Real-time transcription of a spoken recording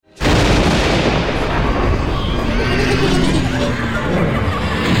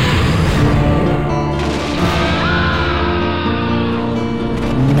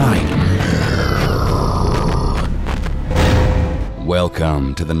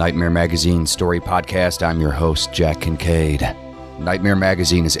to the Nightmare Magazine Story Podcast. I'm your host, Jack Kincaid. Nightmare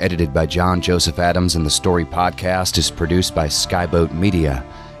Magazine is edited by John Joseph Adams, and the Story Podcast is produced by Skyboat Media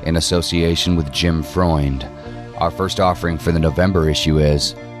in association with Jim Freund. Our first offering for the November issue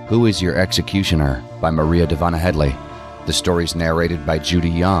is Who is Your Executioner? By Maria Dahvana Headley. The story is narrated by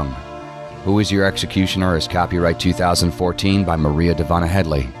Judy Young. Who is Your Executioner is copyright 2014 by Maria Dahvana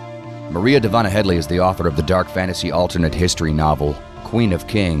Headley. Maria Dahvana Headley is the author of the dark fantasy alternate history novel, Queen of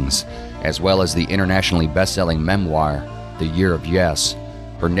Kings, as well as the internationally best-selling memoir, The Year of Yes.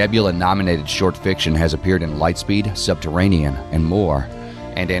 Her Nebula-nominated short fiction has appeared in Lightspeed, Subterranean, and more,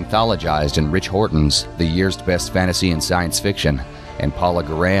 and anthologized in Rich Horton's The Year's Best Fantasy and Science Fiction, and Paula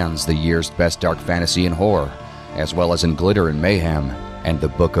Garan's The Year's Best Dark Fantasy and Horror, as well as in Glitter and Mayhem and The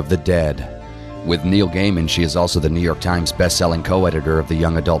Book of the Dead. With Neil Gaiman, she is also the New York Times best-selling co-editor of the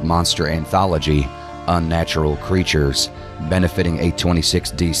young adult monster anthology, Unnatural Creatures, benefiting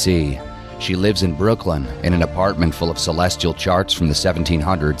 826 DC. She lives in Brooklyn in an apartment full of celestial charts from the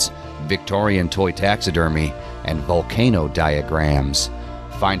 1700s, Victorian toy taxidermy, and volcano diagrams.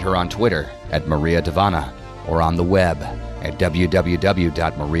 Find her on Twitter at Maria Dahvana or on the web at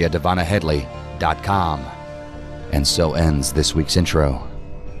www.mariadahvanaheadley.com. And so ends this week's intro.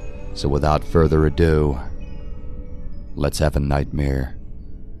 So without further ado, let's have a nightmare.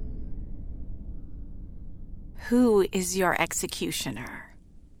 Who is Your Executioner?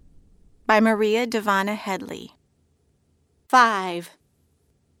 By Maria Dahvana Headley. 5.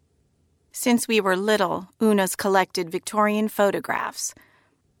 Since we were little, Una's collected Victorian photographs.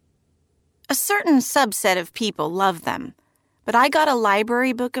 A certain subset of people love them, but I got a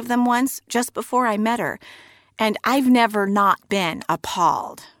library book of them once just before I met her, and I've never not been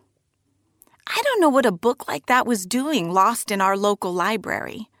appalled. I don't know what a book like that was doing lost in our local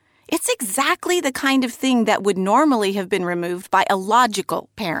library. It's exactly the kind of thing that would normally have been removed by a logical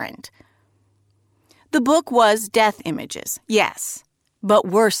parent. The book was death images, yes, but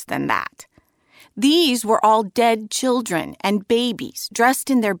worse than that. These were all dead children and babies dressed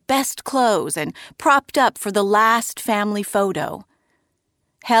in their best clothes and propped up for the last family photo.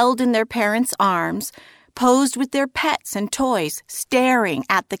 Held in their parents' arms, posed with their pets and toys, staring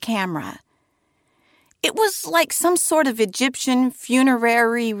at the camera. It was like some sort of Egyptian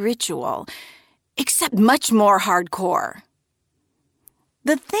funerary ritual, except much more hardcore.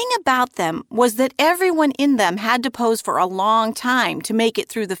 The thing about them was that everyone in them had to pose for a long time to make it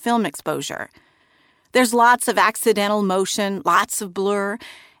through the film exposure. There's lots of accidental motion, lots of blur,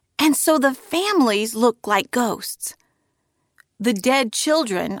 and so the families look like ghosts. The dead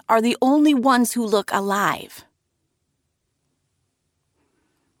children are the only ones who look alive.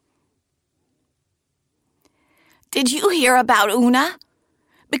 Did you hear about Una?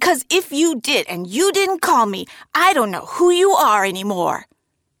 Because if you did and you didn't call me, I don't know who you are anymore.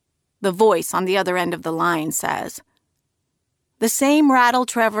 The voice on the other end of the line says. The same rattle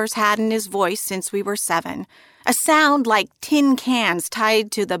Trevor's had in his voice since we were 7, a sound like tin cans tied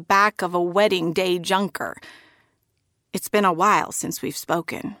to the back of a wedding day junker. It's been a while since we've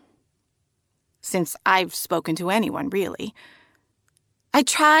spoken. Since I've spoken to anyone, really. I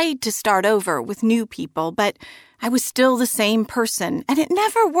tried to start over with new people, but I was still the same person, and it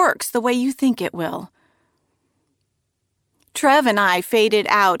never works the way you think it will. Trev and I faded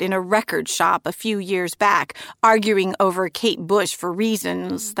out in a record shop a few years back, arguing over Kate Bush for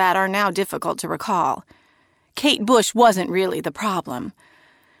reasons that are now difficult to recall. Kate Bush wasn't really the problem.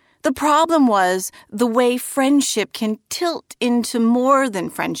 The problem was the way friendship can tilt into more than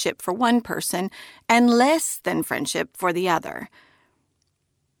friendship for one person and less than friendship for the other.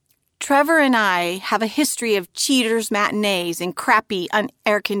 Trevor and I have a history of cheaters' matinees in crappy,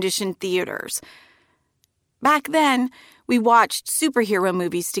 unair-conditioned theaters. Back then, we watched superhero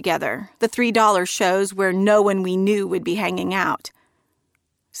movies together, the $3 shows where no one we knew would be hanging out.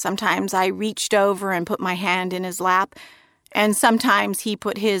 Sometimes I reached over and put my hand in his lap, and sometimes he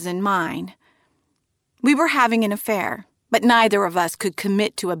put his in mine. We were having an affair, but neither of us could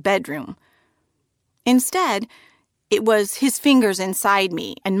commit to a bedroom. Instead, it was his fingers inside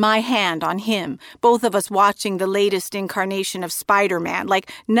me and my hand on him, both of us watching the latest incarnation of Spider-Man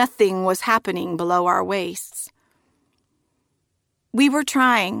like nothing was happening below our waists. We were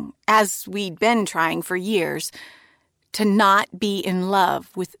trying, as we'd been trying for years, to not be in love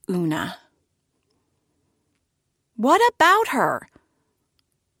with Una. What about her?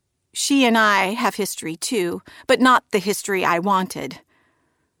 She and I have history too, but not the history I wanted.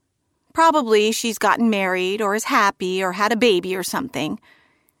 Probably she's gotten married or is happy or had a baby or something.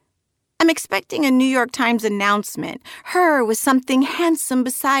 I'm expecting a New York Times announcement, her with something handsome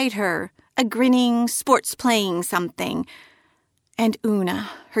beside her, a grinning sports playing something. And Una,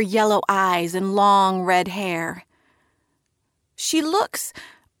 her yellow eyes and long red hair. She looks,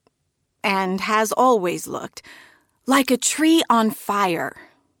 and has always looked, like a tree on fire.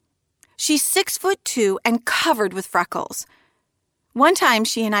 She's 6'2" and covered with freckles. One time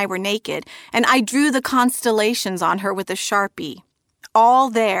she and I were naked, and I drew the constellations on her with a Sharpie.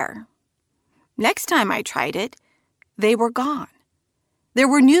 All there. Next time I tried it, they were gone. There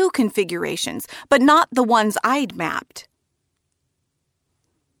were new configurations, but not the ones I'd mapped.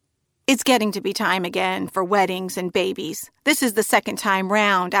 It's getting to be time again for weddings and babies. This is the second time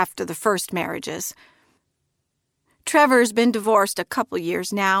round after the first marriages. Trevor's been divorced a couple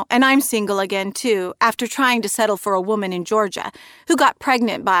years now, and I'm single again too, after trying to settle for a woman in Georgia who got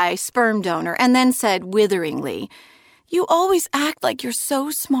pregnant by a sperm donor and then said witheringly, "You always act like you're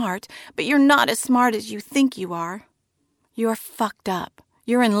so smart, but you're not as smart as you think you are. You're fucked up.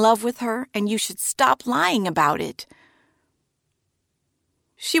 You're in love with her, and you should stop lying about it."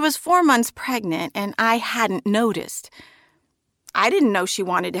 She was 4 months pregnant, and I hadn't noticed. I didn't know she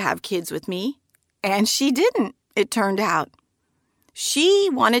wanted to have kids with me, and she didn't, it turned out.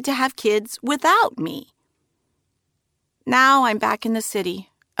 She wanted to have kids without me. Now I'm back in the city,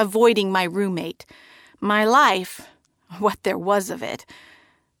 avoiding my roommate. My life, what there was of it,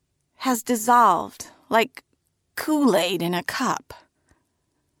 has dissolved like Kool-Aid in a cup.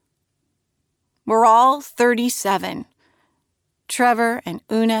 We're all 37. Trevor and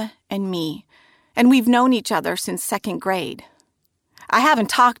Una and me, and we've known each other since second grade. I haven't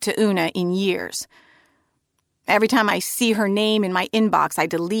talked to Una in years. Every time I see her name in my inbox, I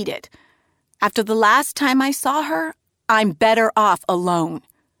delete it. After the last time I saw her, I'm better off alone.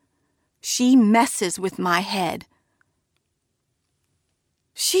 She messes with my head.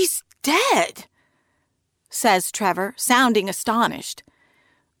 "She's dead," says Trevor, sounding astonished.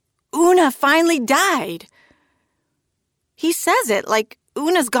 "Una finally died." He says it like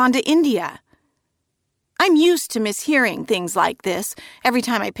Una's gone to India. I'm used to mishearing things like this. Every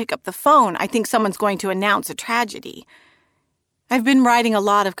time I pick up the phone, I think someone's going to announce a tragedy. I've been writing a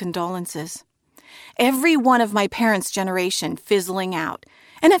lot of condolences. Every one of my parents' generation fizzling out,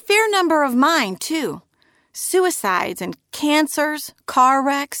 and a fair number of mine, too. Suicides and cancers, car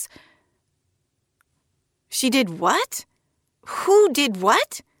wrecks. She did what? Who did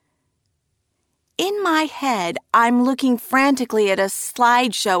what? In my head, I'm looking frantically at a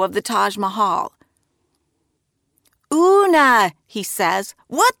slideshow of the Taj Mahal. "Una," he says.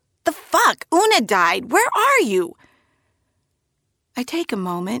 "What the fuck? Una died. Where are you?" I take a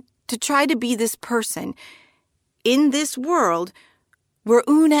moment to try to be this person in this world where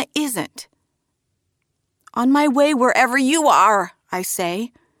Una isn't. "On my way wherever you are," I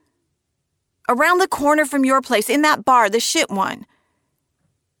say. "Around the corner from your place, in that bar, the shit one."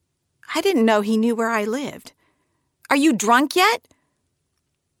 I didn't know he knew where I lived. "Are you drunk yet?"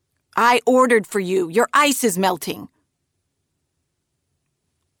 "I ordered for you. Your ice is melting."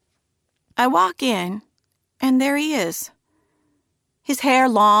 I walk in, and there he is. His hair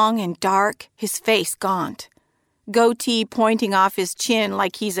long and dark, his face gaunt. Goatee pointing off his chin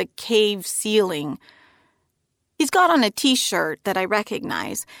like he's a cave ceiling. He's got on a T-shirt that I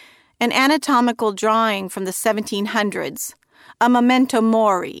recognize, an anatomical drawing from the 1700s, a memento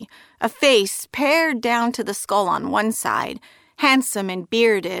mori, a face pared down to the skull on one side, handsome and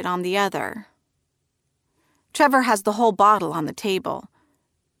bearded on the other. Trevor has the whole bottle on the table,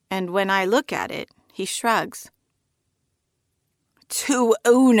 and when I look at it, he shrugs. "To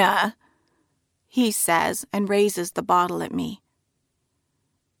Una," he says, and raises the bottle at me.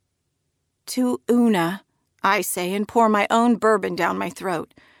 "To Una," I say, and pour my own bourbon down my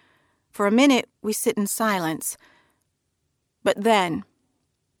throat. For a minute, we sit in silence. But then,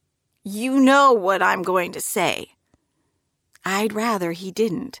 "You know what I'm going to say." I'd rather he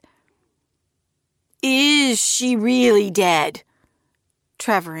didn't. "Is she really dead?"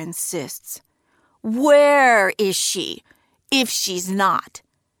 Trevor insists. "Where is she, if she's not?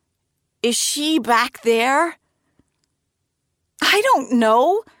 Is she back there?" "I don't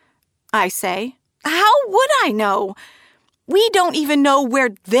know," I say. "How would I know? We don't even know where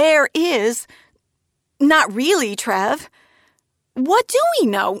there is. Not really, Trev. What do we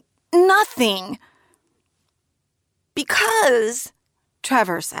know? Nothing." "Because,"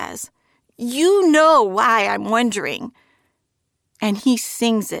 Trevor says, "you know why I'm wondering." And he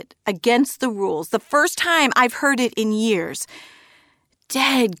sings it against the rules, the first time I've heard it in years.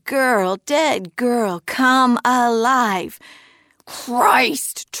 dead girl, come alive."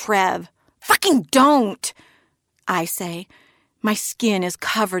 "Christ, Trev, fucking don't," I say. My skin is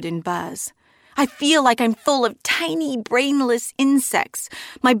covered in buzz. I feel like I'm full of tiny, brainless insects,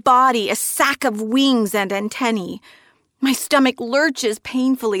 my body a sack of wings and antennae. My stomach lurches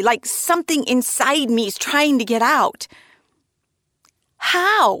painfully, like something inside me is trying to get out.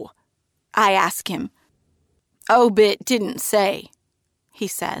 How? I ask him. Obit didn't say, he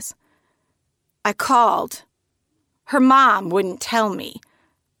says. I called. Her mom wouldn't tell me.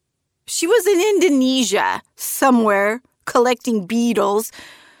 She was in Indonesia, somewhere, collecting beetles.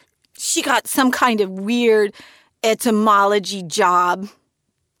 She got some kind of weird etymology job.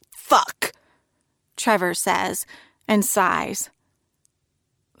 Fuck, Trevor says and sighs.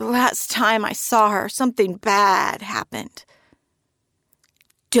 The last time I saw her, something bad happened.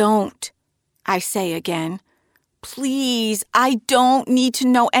 Don't, I say again. Please, I don't need to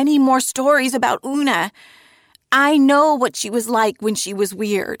know any more stories about Una. I know what she was like when she was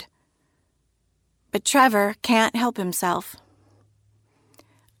weird. But Trevor can't help himself.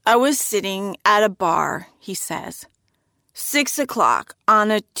 I was sitting at a bar, he says. 6 o'clock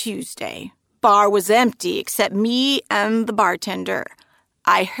on a Tuesday. Bar was empty except me and the bartender.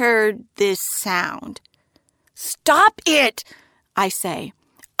 I heard this sound. Stop it, I say.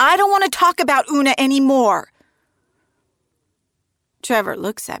 I don't want to talk about Una anymore. Trevor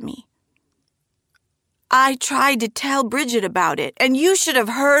looks at me. I tried to tell Bridget about it, and you should have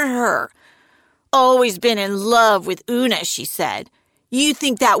heard her. Always been in love with Una, she said. You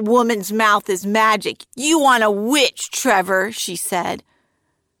think that woman's mouth is magic. You want a witch, Trevor, she said.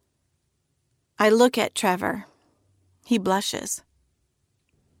 I look at Trevor. He blushes.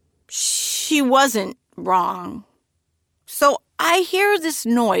 She wasn't wrong. So I hear this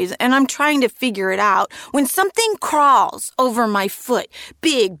noise, and I'm trying to figure it out when something crawls over my foot.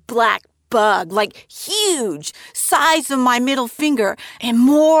 Big black bug, like huge, size of my middle finger, and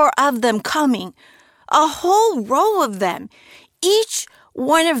more of them coming. A whole row of them, each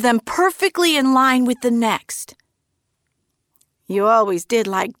one of them perfectly in line with the next. You always did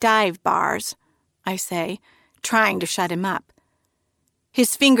like dive bars, I say, trying to shut him up.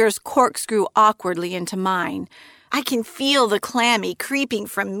 His fingers corkscrew awkwardly into mine. I can feel the clammy creeping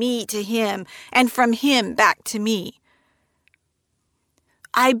from me to him and from him back to me.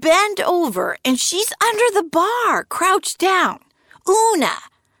 I bend over and she's under the bar, crouched down. Una.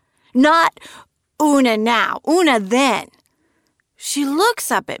 Not Una now, Una then. She looks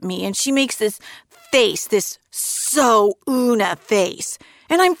up at me and she makes this face, this so Una face.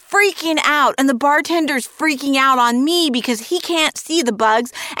 And I'm freaking out, and the bartender's freaking out on me because he can't see the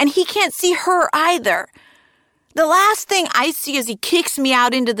bugs and he can't see her either. The last thing I see as he kicks me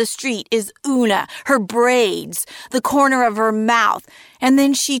out into the street is Una, her braids, the corner of her mouth, and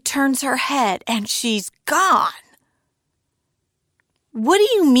then she turns her head and she's gone. What do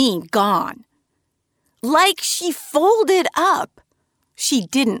you mean, gone? Like she folded up. She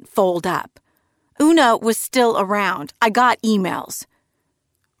didn't fold up. Una was still around. I got emails.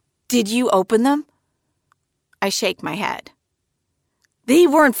 Did you open them? I shake my head. They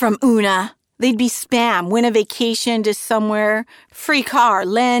weren't from Una. They'd be spam, win a vacation to somewhere, free car,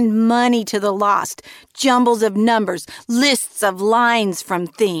 lend money to the lost, jumbles of numbers, lists of lines from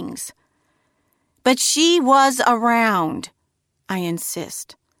things. But she was around, I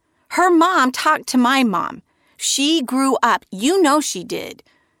insist. Her mom talked to my mom. She grew up. You know she did.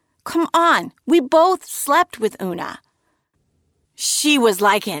 Come on, we both slept with Una. She was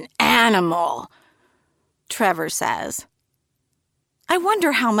like an animal, Trevor says. I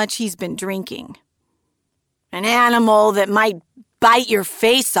wonder how much he's been drinking. An animal that might bite your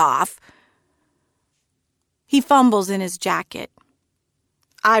face off. He fumbles in his jacket.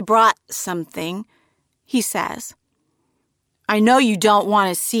 I brought something, he says. I know you don't want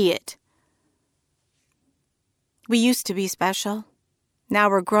to see it. We used to be special. Now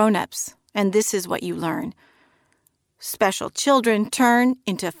we're grown-ups, and this is what you learn. Special children turn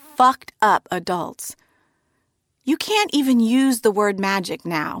into fucked up adults. You can't even use the word magic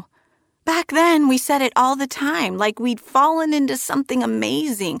now. Back then, we said it all the time, like we'd fallen into something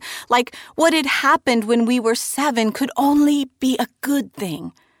amazing, like what had happened when we were 7 could only be a good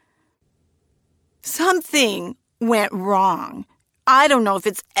thing. Something went wrong. I don't know if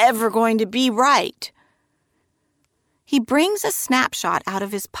it's ever going to be right. He brings a snapshot out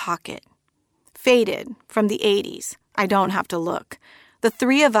of his pocket. Faded from the 80s. I don't have to look. The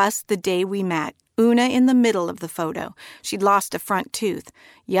 3 of us the day we met. Una in the middle of the photo. She'd lost a front tooth.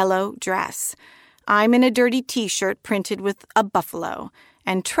 Yellow dress. I'm in a dirty t-shirt printed with a buffalo.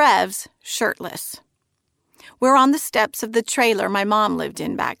 And Trev's shirtless. We're on the steps of the trailer my mom lived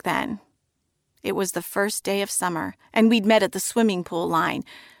in back then. It was the first day of summer, and we'd met at the swimming pool line,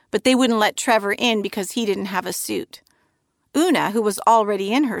 but they wouldn't let Trevor in because he didn't have a suit. Una, who was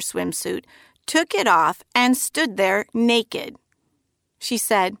already in her swimsuit, took it off and stood there naked. She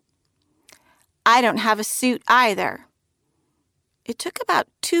said, I don't have a suit either. It took about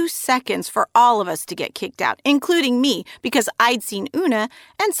 2 seconds for all of us to get kicked out, including me, because I'd seen Una,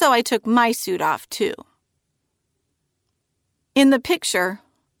 and so I took my suit off too. In the picture,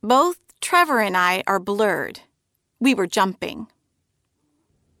 both Trevor and I are blurred. We were jumping.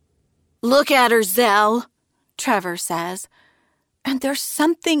 "Look at her, Zell," Trevor says. And there's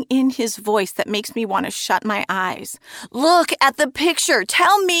something in his voice that makes me want to shut my eyes. "Look at the picture.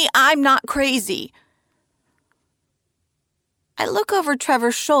 Tell me I'm not crazy." I look over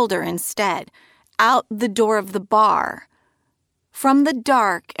Trevor's shoulder instead, out the door of the bar. From the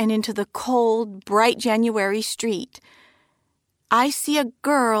dark and into the cold, bright January street, I see a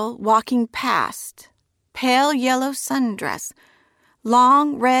girl walking past, pale yellow sundress,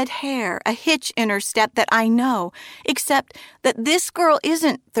 long red hair, a hitch in her step that I know, except that this girl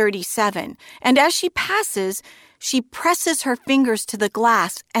isn't 37, and as she passes, she presses her fingers to the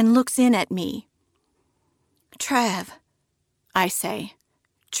glass and looks in at me. "Trev," I say.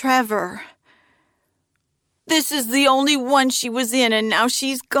 "Trevor. This is the only one she was in, and now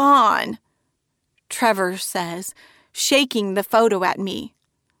she's gone," Trevor says, shaking the photo at me.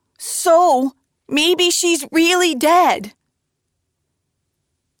 "So, maybe she's really dead."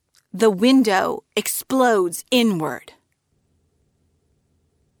 The window explodes inward.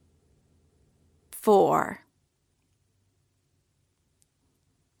 4.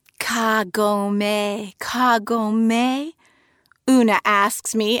 Kagome, Kagome? Una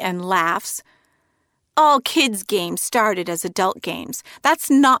asks me and laughs. All kids' games started as adult games. That's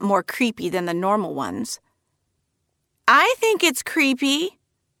not more creepy than the normal ones. "I think it's creepy,"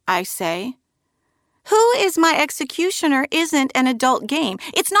 I say. "Who is my executioner isn't an adult game.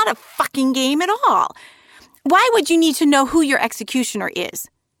 It's not a fucking game at all. Why would you need to know who your executioner is?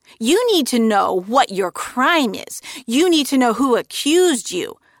 You need to know what your crime is. You need to know who accused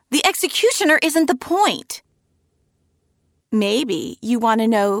you. The executioner isn't the point." "Maybe you want to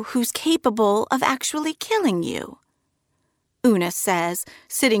know who's capable of actually killing you," Una says,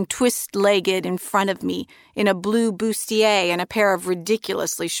 sitting twist-legged in front of me in a blue bustier and a pair of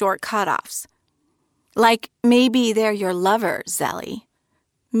ridiculously short cutoffs. "Like, maybe they're your lover, Zelly.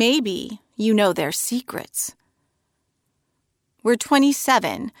 Maybe you know their secrets." We're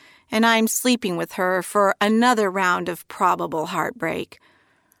 27, and I'm sleeping with her for another round of probable heartbreak.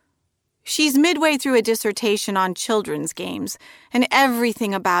 She's midway through a dissertation on children's games, and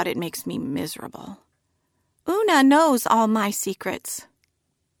everything about it makes me miserable. Una knows all my secrets.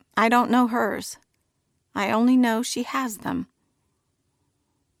 I don't know hers. I only know she has them.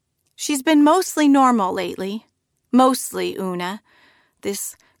 She's been mostly normal lately. Mostly Una.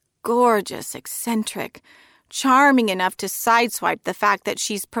 This gorgeous, eccentric, charming enough to sideswipe the fact that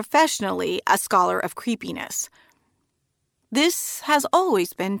she's professionally a scholar of creepiness. This has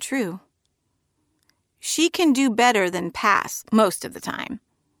always been true. She can do better than pass most of the time.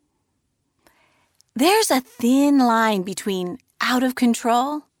 There's a thin line between out of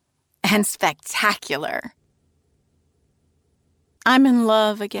control and spectacular. I'm in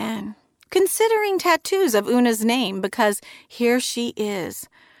love again, considering tattoos of Una's name, because here she is,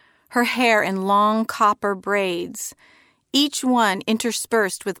 her hair in long copper braids, each one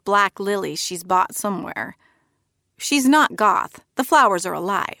interspersed with black lilies she's bought somewhere. She's not goth. The flowers are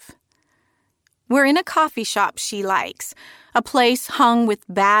alive. We're in a coffee shop she likes, a place hung with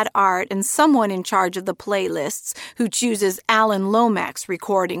bad art and someone in charge of the playlists who chooses Alan Lomax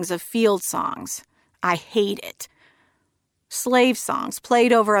recordings of field songs. I hate it. Slave songs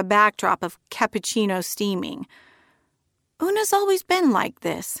played over a backdrop of cappuccino steaming. Una's always been like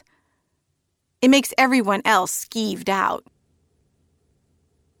this. It makes everyone else skeeved out.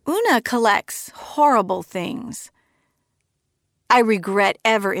 Una collects horrible things. I regret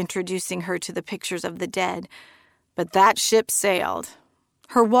ever introducing her to the pictures of the dead, but that ship sailed.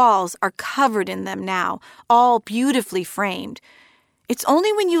 Her walls are covered in them now, all beautifully framed. It's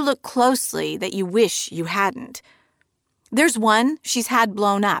only when you look closely that you wish you hadn't. There's one she's had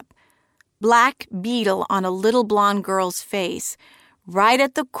blown up. Black beetle on a little blonde girl's face, right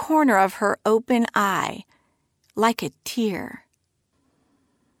at the corner of her open eye, like a tear.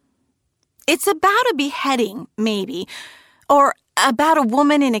 It's about a beheading, maybe, or about a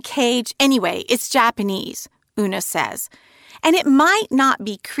woman in a cage. Anyway, it's Japanese, Una says. And it might not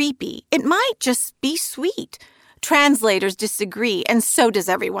be creepy. It might just be sweet. Translators disagree, and so does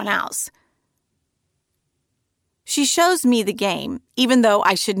everyone else. She shows me the game, even though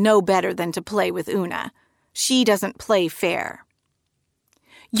I should know better than to play with Una. She doesn't play fair.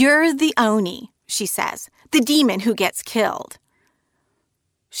 "You're the Oni," she says, "the demon who gets killed."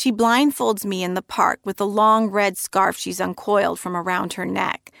 She blindfolds me in the park with a long red scarf she's uncoiled from around her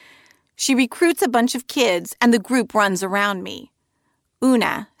neck. She recruits a bunch of kids, and the group runs around me.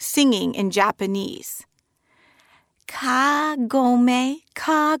 Una singing in Japanese. Kagome,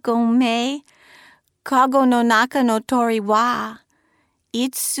 kagome, kago no naka no tori wa,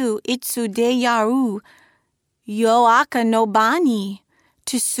 itsu de yaru, yo aka no bani,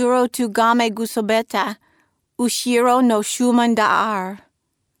 tsuro to game gusobeta, ushiro no shuman da'ar.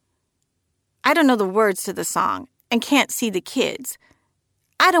 I don't know the words to the song and can't see the kids.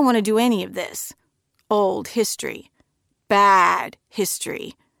 I don't want to do any of this. Old history. Bad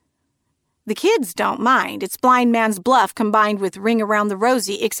history. The kids don't mind. It's blind man's bluff combined with ring around the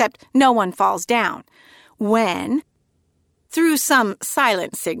rosy, except no one falls down. When, through some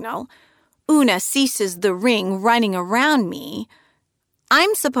silent signal, Una ceases the ring running around me,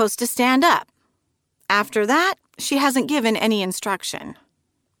 I'm supposed to stand up. After that, she hasn't given any instruction.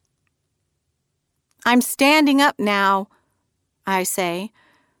 I'm standing up now, I say,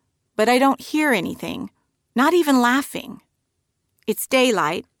 but I don't hear anything, not even laughing. It's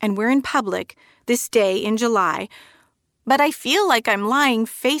daylight, and we're in public, this day in July, but I feel like I'm lying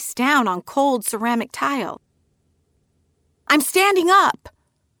face down on cold ceramic tile. I'm standing up.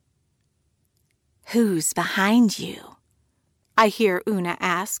 Who's behind you? I hear Una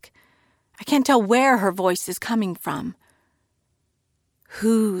ask. I can't tell where her voice is coming from.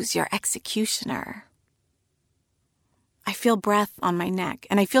 Who's your executioner? I feel breath on my neck,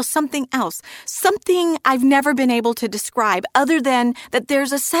 and I feel something else, something I've never been able to describe other than that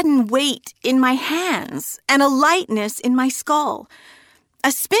there's a sudden weight in my hands and a lightness in my skull,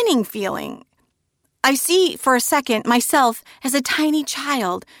 a spinning feeling. I see for a second myself as a tiny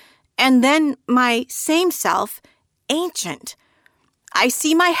child, and then my same self, ancient. I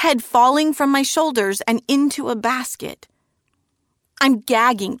see my head falling from my shoulders and into a basket. I'm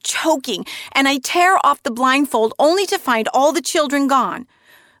gagging, choking, and I tear off the blindfold only to find all the children gone.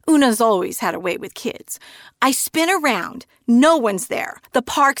 Una's always had a way with kids. I spin around. No one's there. The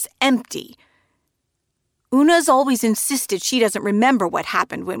park's empty. Una's always insisted she doesn't remember what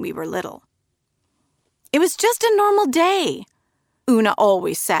happened when we were little. It was just a normal day, Una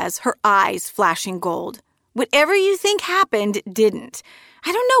always says, her eyes flashing gold. Whatever you think happened didn't.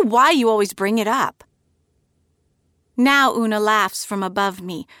 I don't know why you always bring it up. Now Una laughs from above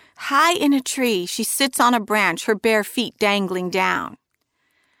me. High in a tree, she sits on a branch, her bare feet dangling down.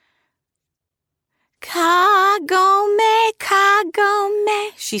 Kagome,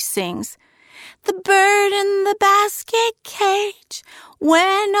 kagome, she sings. The bird in the basket cage.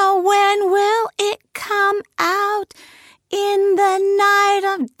 When, oh, when will it come out? In the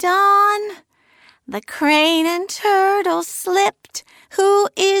night of dawn. The crane and turtle slipped. Who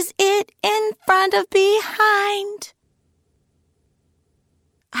is it in front of behind?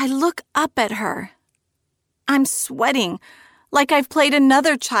 I look up at her. I'm sweating, like I've played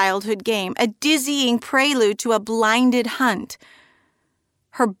another childhood game, a dizzying prelude to a blinded hunt.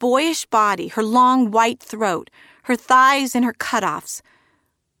 Her boyish body, her long white throat, her thighs and her cutoffs.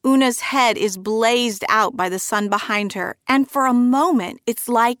 Una's head is blazed out by the sun behind her, and for a moment it's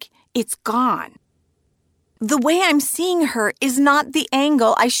like it's gone. The way I'm seeing her is not the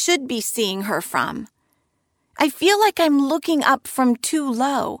angle I should be seeing her from. I feel like I'm looking up from too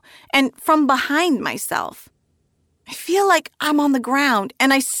low and from behind myself. I feel like I'm on the ground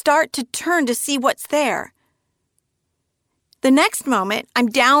and I start to turn to see what's there. The next moment, I'm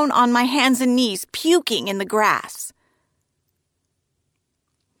down on my hands and knees, puking in the grass.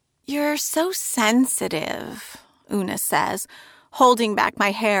 You're so sensitive, Una says, holding back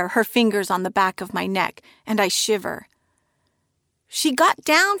my hair, her fingers on the back of my neck, and I shiver. She got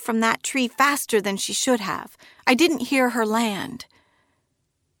down from that tree faster than she should have. I didn't hear her land.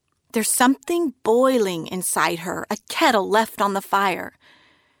 There's something boiling inside her, a kettle left on the fire.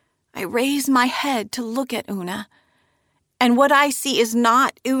 I raise my head to look at Una, and what I see is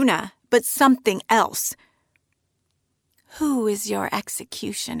not Una, but something else. Who is your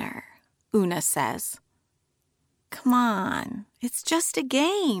executioner? Una says. Come on, it's just a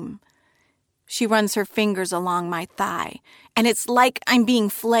game. She runs her fingers along my thigh, and it's like I'm being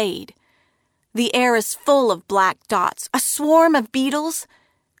flayed. The air is full of black dots, a swarm of beetles,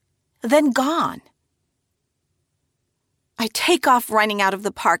 then gone. I take off running out of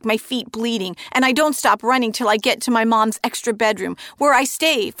the park, my feet bleeding, and I don't stop running till I get to my mom's extra bedroom, where I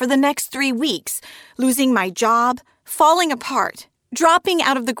stay for the next 3 weeks, losing my job, falling apart, dropping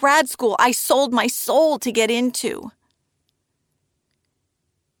out of the grad school I sold my soul to get into.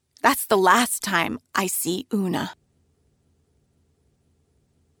 That's the last time I see Una.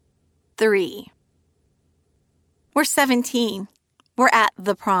 3. We're 17. We're at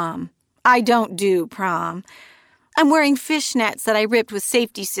the prom. I don't do prom. I'm wearing fishnets that I ripped with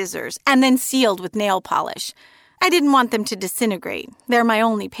safety scissors and then sealed with nail polish. I didn't want them to disintegrate. They're my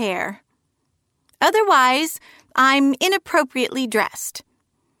only pair. Otherwise, I'm inappropriately dressed.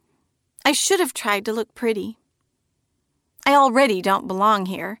 I should have tried to look pretty. I already don't belong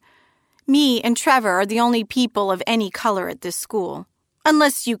here. Me and Trevor are the only people of any color at this school,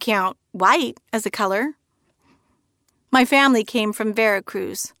 unless you count white as a color. My family came from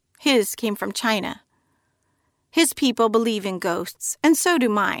Veracruz. His came from China. His people believe in ghosts, and so do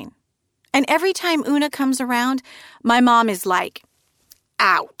mine. And every time Una comes around, my mom is like,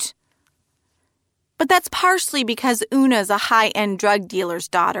 out. But that's partially because Una's a high-end drug dealer's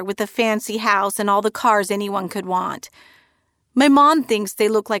daughter with a fancy house and all the cars anyone could want. My mom thinks they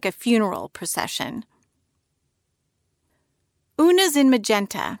look like a funeral procession. Una's in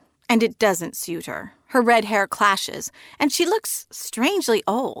magenta, and it doesn't suit her. Her red hair clashes, and she looks strangely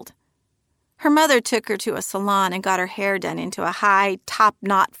old. Her mother took her to a salon and got her hair done into a high top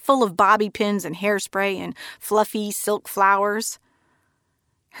knot full of bobby pins and hairspray and fluffy silk flowers.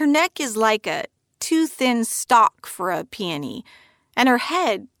 Her neck is like a too thin stalk for a peony, and her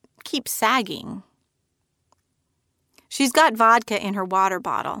head keeps sagging. She's got vodka in her water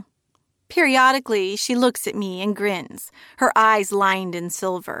bottle. Periodically, she looks at me and grins, her eyes lined in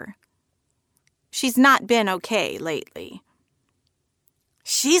silver. She's not been okay lately.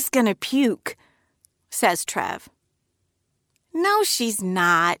 She's gonna puke, says Trev. No, she's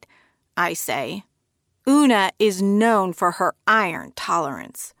not, I say. Una is known for her iron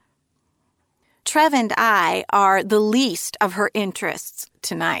tolerance. Trev and I are the least of her interests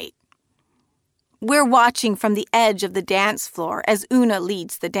tonight. We're watching from the edge of the dance floor as Una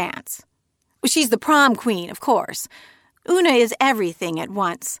leads the dance. She's the prom queen, of course. Una is everything at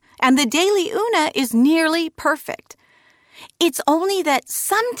once, and the daily Una is nearly perfect. It's only that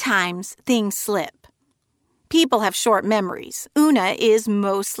sometimes things slip. People have short memories. Una is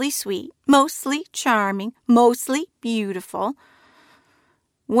mostly sweet, mostly charming, mostly beautiful.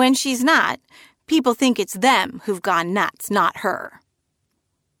 When she's not, people think it's them who've gone nuts, not her.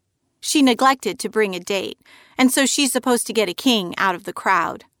 She neglected to bring a date, and so she's supposed to get a king out of the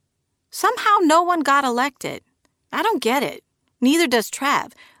crowd. Somehow no one got elected. I don't get it. Neither does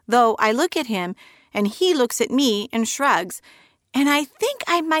Trev, though I look at him and he looks at me and shrugs, and I think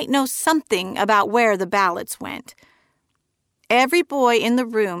I might know something about where the ballots went. Every boy in the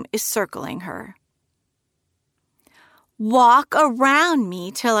room is circling her. Walk around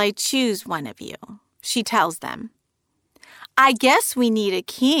me till I choose one of you, she tells them. I guess we need a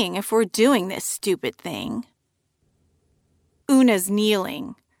king if we're doing this stupid thing. Una's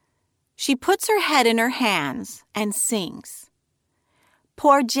kneeling. She puts her head in her hands and sings.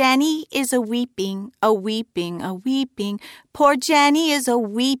 Poor Jenny is a weeping, a weeping, a weeping. Poor Jenny is a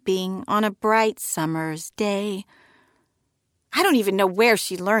weeping on a bright summer's day. I don't even know where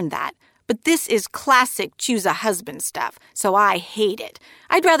she learned that, but this is classic choose a husband stuff, so I hate it.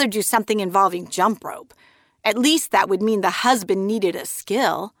 I'd rather do something involving jump rope. At least that would mean the husband needed a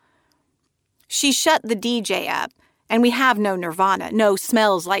skill. She shut the DJ up, and we have no Nirvana, no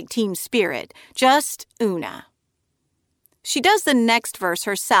Smells Like Teen Spirit, just Una. She does the next verse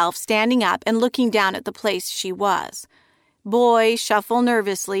herself, standing up and looking down at the place she was. Boys shuffle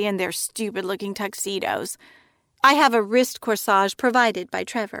nervously in their stupid-looking tuxedos. I have a wrist corsage provided by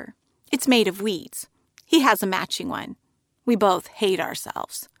Trevor. It's made of weeds. He has a matching one. We both hate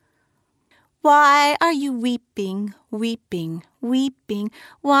ourselves. Why are you weeping, weeping, weeping?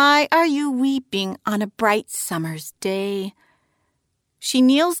 Why are you weeping on a bright summer's day? She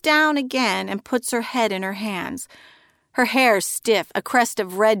kneels down again and puts her head in her hands. Her hair stiff, a crest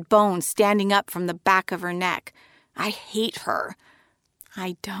of red bone standing up from the back of her neck. I hate her.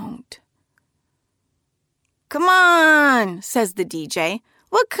 I don't. Come on, says the DJ.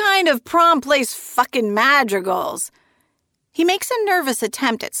 What kind of prom plays fucking madrigals? He makes a nervous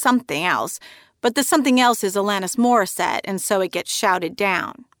attempt at something else, but the something else is Alanis Morissette, and so it gets shouted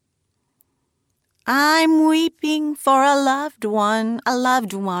down. I'm weeping for a loved one, a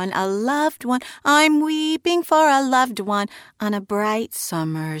loved one, a loved one. I'm weeping for a loved one on a bright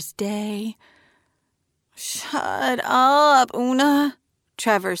summer's day. Shut up, Una,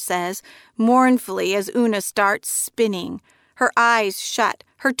 Trevor says, mournfully as Una starts spinning, her eyes shut,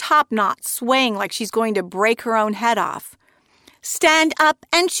 her top knot swaying like she's going to break her own head off. Stand up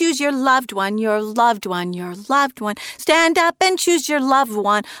and choose your loved one, your loved one, your loved one. Stand up and choose your loved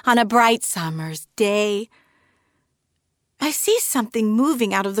one on a bright summer's day. I see something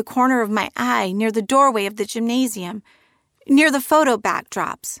moving out of the corner of my eye near the doorway of the gymnasium, near the photo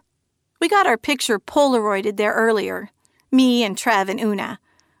backdrops. We got our picture Polaroided there earlier, me and Trev and Una,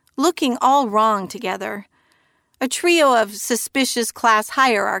 looking all wrong together. A trio of suspicious class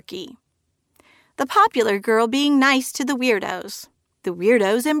hierarchy. The popular girl being nice to the weirdos. The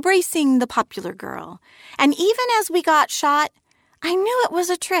weirdos embracing the popular girl. And even as we got shot, I knew it was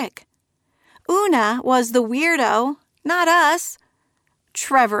a trick. Una was the weirdo, not us.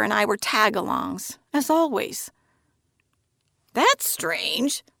 Trevor and I were tag-alongs, as always. "That's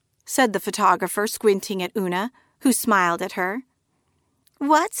strange," said the photographer, squinting at Una, who smiled at her.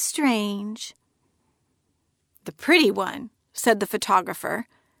 "What's strange?" "The pretty one," said the photographer.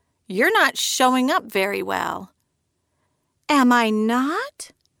 "You're not showing up very well." "Am I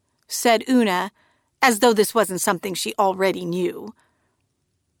not?" said Una, as though this wasn't something she already knew.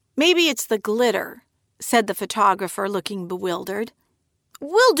 "Maybe it's the glitter," said the photographer, looking bewildered.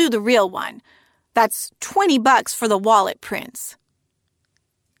 "We'll do the real one. That's $20 for the wallet prints."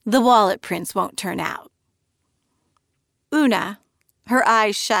 "The wallet prints won't turn out." Una, her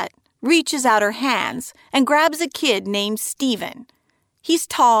eyes shut, reaches out her hands and grabs a kid named Steven. He's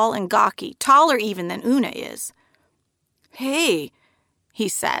tall and gawky, taller even than Una is. "Hey," he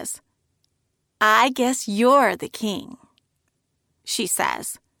says. "I guess you're the king." She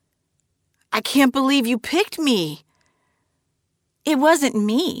says, "I can't believe you picked me." "It wasn't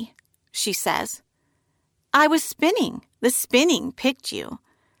me," she says. "I was spinning. The spinning picked you.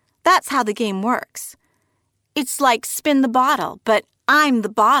 That's how the game works. It's like spin the bottle, but I'm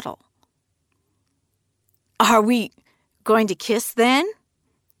the bottle." "Are we going to kiss then?"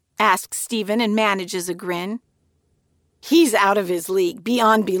 asks Stephen and manages a grin. He's out of his league,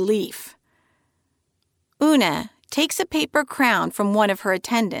 beyond belief. Una takes a paper crown from one of her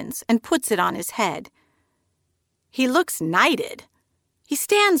attendants and puts it on his head. He looks knighted. He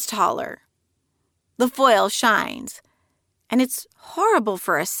stands taller. The foil shines, and it's horrible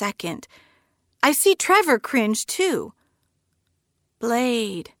for a second. I see Trevor cringe too.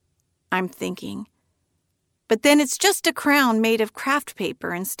 Blade, I'm thinking. But then it's just a crown made of craft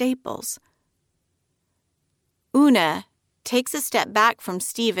paper and staples. Una takes a step back from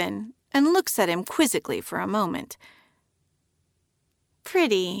Stephen and looks at him quizzically for a moment.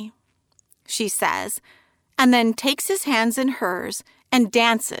 "Pretty," she says, and then takes his hands in hers and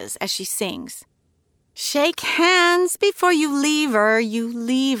dances as she sings. "Shake hands before you leave her, you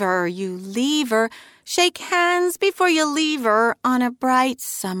leave her, you leave her. Shake hands before you leave her on a bright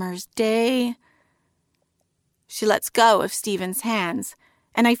summer's day." She lets go of Stephen's hands,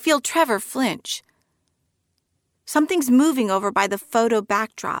 and I feel Trevor flinch. Something's moving over by the photo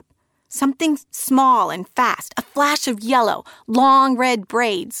backdrop. Something small and fast, a flash of yellow, long red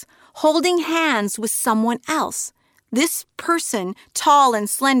braids, holding hands with someone else. This person, tall and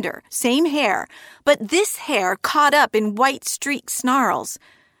slender, same hair, but this hair caught up in white streak snarls.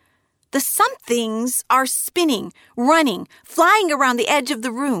 The somethings are spinning, running, flying around the edge of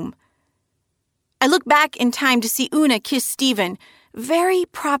the room. I look back in time to see Una kiss Stephen very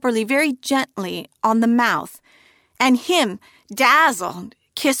properly, very gently on the mouth, and him, dazzled,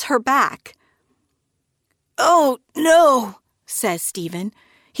 kiss her back. "Oh, no," says Stephen.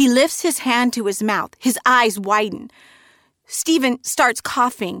 He lifts his hand to his mouth. His eyes widen. Stephen starts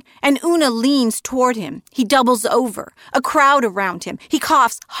coughing, and Una leans toward him. He doubles over. A crowd around him. He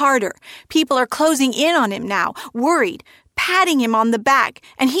coughs harder. People are closing in on him now, worried, patting him on the back,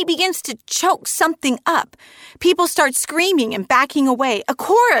 and he begins to choke something up. People start screaming and backing away. A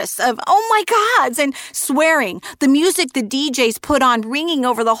chorus of "oh my gods" and swearing. The music the DJs put on ringing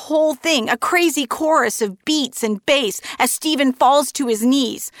over the whole thing. A crazy chorus of beats and bass as Stephen falls to his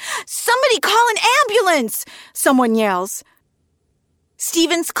knees. "Somebody call an ambulance!" someone yells.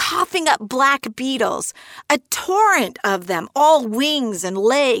 Stephen's coughing up black beetles, a torrent of them, all wings and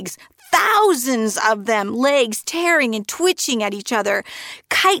legs, thousands of them, legs tearing and twitching at each other.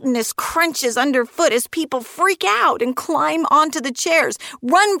 Chitinous crunches underfoot as people freak out and climb onto the chairs,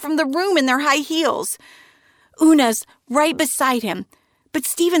 run from the room in their high heels. Una's right beside him, but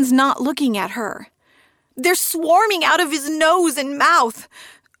Stephen's not looking at her. They're swarming out of his nose and mouth.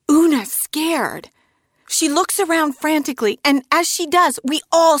 Una's scared. She looks around frantically, and as she does, we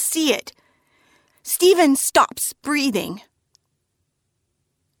all see it. Stephen stops breathing.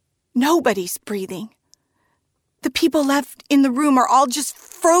 Nobody's breathing. The people left in the room are all just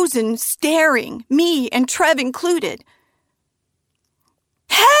frozen, staring, me and Trev included.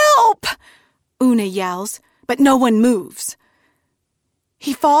 "Help!" Una yells, but no one moves.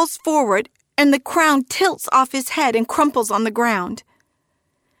 He falls forward, and the crown tilts off his head and crumples on the ground.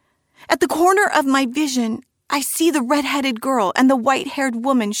 At the corner of my vision, I see the red-headed girl and the white-haired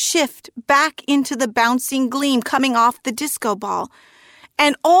woman shift back into the bouncing gleam coming off the disco ball,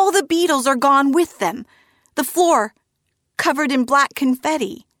 and all the beetles are gone with them, the floor covered in black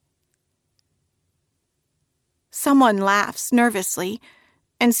confetti. Someone laughs nervously,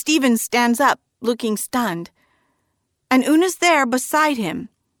 and Stephen stands up, looking stunned. And Una's there beside him,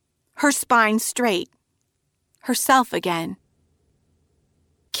 her spine straight, herself again.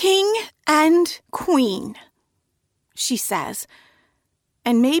 "King and Queen," she says,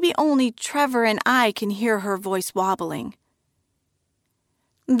 and maybe only Trevor and I can hear her voice wobbling.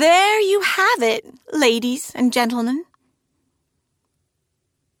 "There you have it, ladies and gentlemen."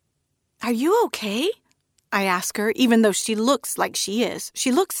 "Are you okay?" I ask her, even though she looks like she is.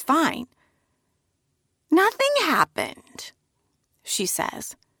 She looks fine. "Nothing happened," she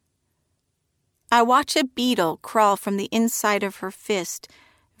says. I watch a beetle crawl from the inside of her fist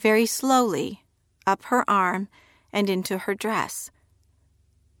very slowly up her arm and into her dress.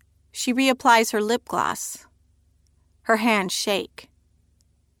 She reapplies her lip gloss. Her hands shake.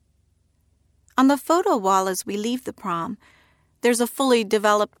 On the photo wall as we leave the prom, there's a fully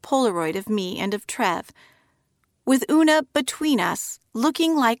developed Polaroid of me and of Trev, with Una between us,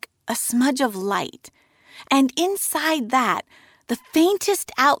 looking like a smudge of light, and inside that, the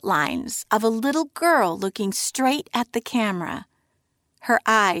faintest outlines of a little girl looking straight at the camera, her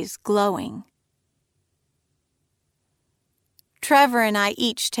eyes glowing. Trevor and I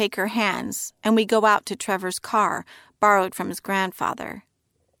each take her hands, and we go out to Trevor's car, borrowed from his grandfather.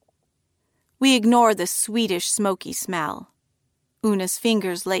 We ignore the sweetish, smoky smell, Una's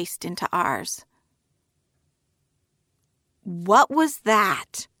fingers laced into ours. "What was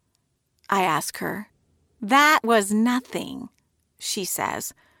that?" I ask her. "That was nothing," she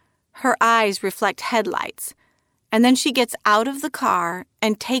says. Her eyes reflect headlights, and then she gets out of the car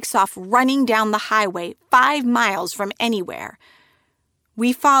and takes off running down the highway 5 miles from anywhere.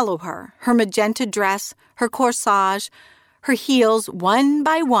 We follow her, her magenta dress, her corsage, her heels one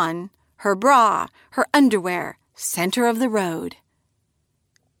by one, her bra, her underwear, center of the road.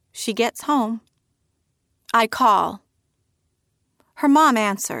 She gets home. I call. Her mom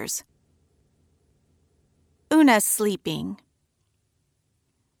answers. "Una's sleeping."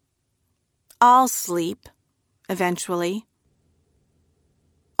 I'll sleep, eventually.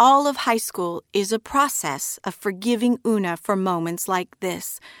 All of high school is a process of forgiving Una for moments like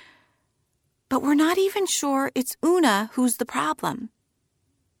this. But we're not even sure it's Una who's the problem.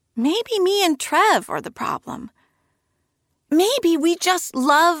 Maybe me and Trev are the problem. Maybe we just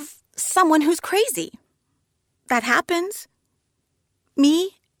love someone who's crazy. That happens.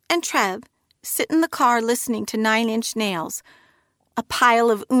 Me and Trev sit in the car listening to 9 Inch Nails, a pile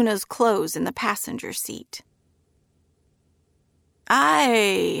of Una's clothes in the passenger seat.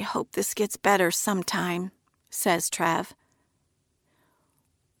 "I hope this gets better sometime," says Trev.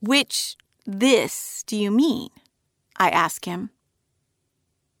 "Which this do you mean?" I ask him.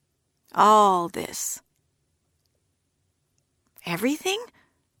 "All this." "Everything?"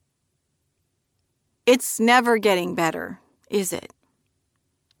 "It's never getting better, is it?"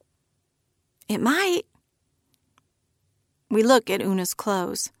 "It might." We look at Una's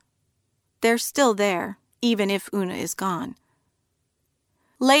clothes. They're still there, even if Una is gone.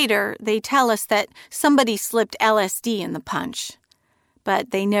 Later, they tell us that somebody slipped LSD in the punch, but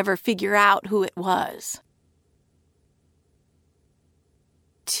they never figure out who it was.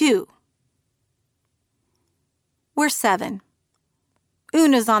 2. We're 7.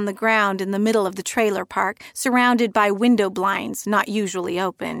 Una's on the ground in the middle of the trailer park, surrounded by window blinds not usually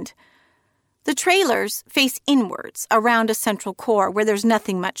opened. The trailers face inwards around a central core where there's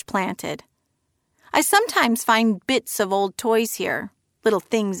nothing much planted. I sometimes find bits of old toys here, little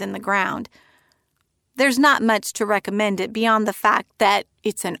things in the ground. There's not much to recommend it beyond the fact that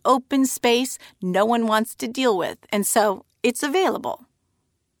it's an open space no one wants to deal with, and so it's available.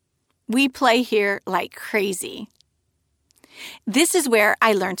 We play here like crazy. This is where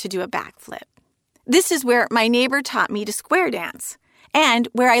I learned to do a backflip. This is where my neighbor taught me to square dance, and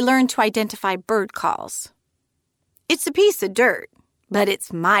where I learned to identify bird calls. It's a piece of dirt, but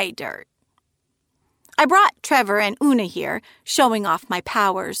it's my dirt. I brought Trevor and Una here, showing off my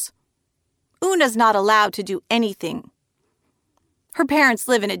powers. Una's not allowed to do anything. Her parents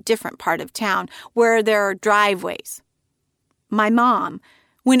live in a different part of town, where there are driveways. My mom,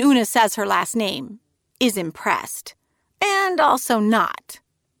 when Una says her last name, is impressed, and also not.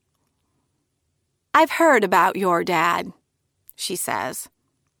 "I've heard about your dad," she says.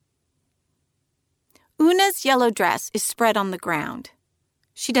 Una's yellow dress is spread on the ground.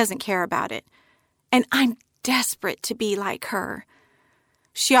 She doesn't care about it, and I'm desperate to be like her.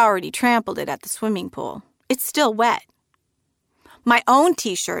 She already trampled it at the swimming pool. It's still wet. My own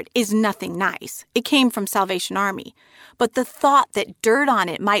t-shirt is nothing nice. It came from Salvation Army, but the thought that dirt on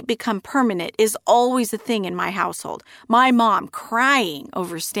it might become permanent is always a thing in my household. My mom crying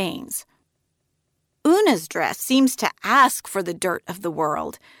over stains. Una's dress seems to ask for the dirt of the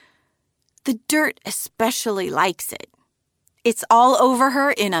world. The dirt especially likes it. It's all over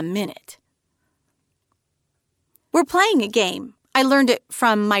her in a minute. We're playing a game. I learned it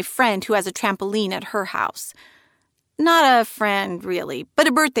from my friend who has a trampoline at her house. Not a friend, really, but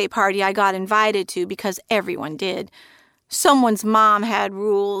a birthday party I got invited to because everyone did. Someone's mom had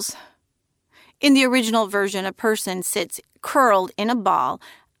rules. In the original version, a person sits curled in a ball,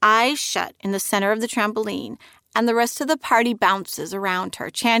 eyes shut in the center of the trampoline, and the rest of the party bounces around her,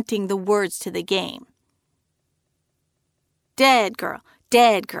 chanting the words to the game. Dead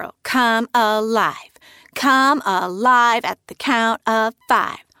girl, come alive. Come alive at the count of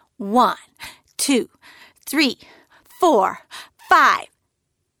 5. 1, 2, 3, 4, 5.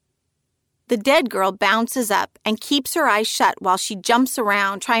 The dead girl bounces up and keeps her eyes shut while she jumps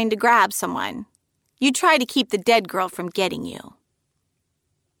around trying to grab someone. You try to keep the dead girl from getting you.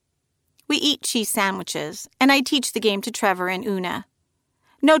 We eat cheese sandwiches, and I teach the game to Trevor and Una.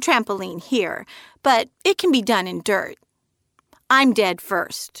 No trampoline here, but it can be done in dirt. I'm dead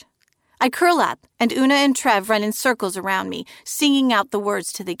first. I curl up, and Una and Trev run in circles around me, singing out the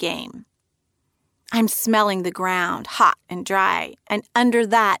words to the game. I'm smelling the ground, hot and dry, and under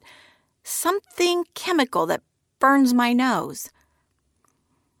that, something chemical that burns my nose.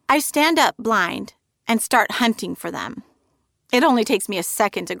 I stand up blind and start hunting for them. It only takes me a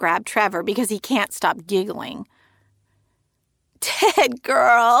second to grab Trevor because he can't stop giggling. Dead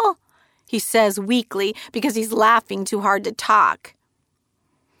girl, he says weakly because he's laughing too hard to talk.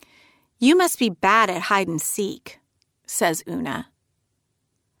 You must be bad at hide and seek, says Una.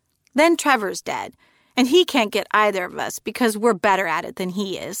 Then Trevor's dead, and he can't get either of us because we're better at it than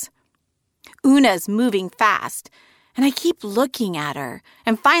he is. Una's moving fast, and I keep looking at her,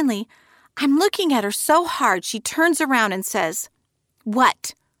 and finally, I'm looking at her so hard she turns around and says,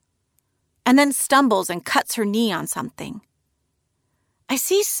 "What?" and then stumbles and cuts her knee on something. I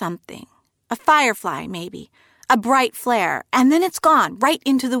see something, a firefly maybe, a bright flare, and then it's gone right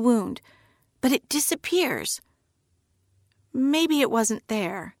into the wound, but it disappears. Maybe it wasn't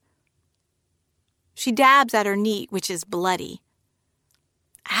there. She dabs at her knee, which is bloody.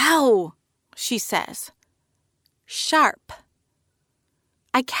 "Ow," she says. "Sharp."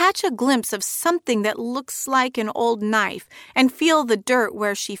 I catch a glimpse of something that looks like an old knife and feel the dirt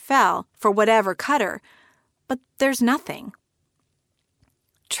where she fell for whatever cut her, but there's nothing.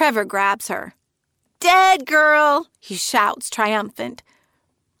 Trevor grabs her. "Dead girl," he shouts, triumphant.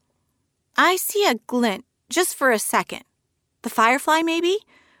 I see a glint, just for a second. The firefly, maybe?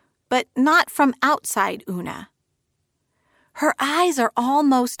 But not from outside Una. Her eyes are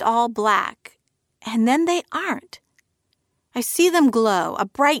almost all black, and then they aren't. I see them glow, a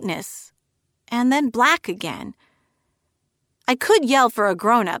brightness, and then black again. I could yell for a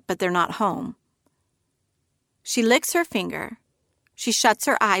grown-up, but they're not home. She licks her finger. She shuts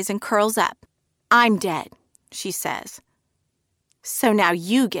her eyes and curls up. "I'm dead," she says. "So now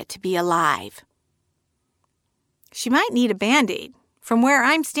you get to be alive." She might need a Band-Aid. From where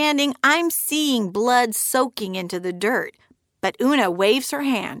I'm standing, I'm seeing blood soaking into the dirt, but Una waves her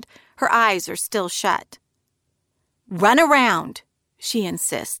hand. Her eyes are still shut. "Run around," she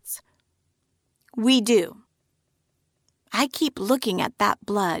insists. We do. I keep looking at that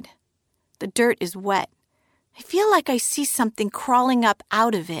blood. The dirt is wet. I feel like I see something crawling up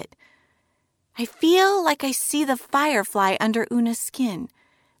out of it. I feel like I see the firefly under Una's skin,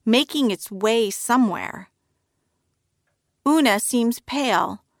 making its way somewhere. Una seems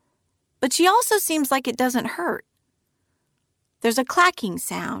pale, but she also seems like it doesn't hurt. There's a clacking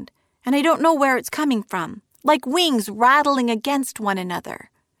sound, and I don't know where it's coming from, like wings rattling against one another.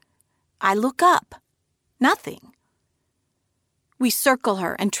 I look up. Nothing. We circle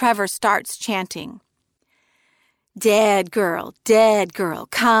her, and Trevor starts chanting. Dead girl,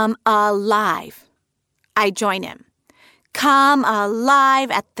 come alive." I join him. "Come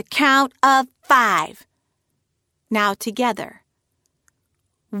alive at the count of 5. Now together.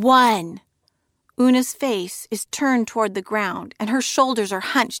 1. Una's face is turned toward the ground, and her shoulders are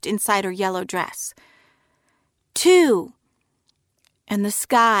hunched inside her yellow dress. 2. And the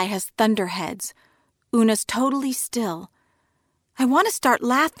sky has thunderheads. Una's totally still. I want to start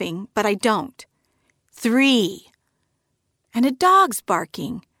laughing, but I don't. 3. And a dog's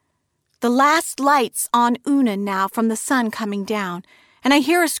barking. The last light's on Una now from the sun coming down, and I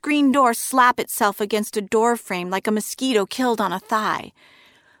hear a screen door slap itself against a door frame like a mosquito killed on a thigh.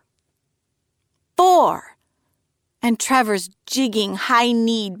 4. And Trevor's jigging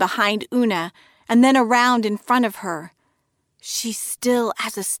high-kneed behind Una and then around in front of her. She's still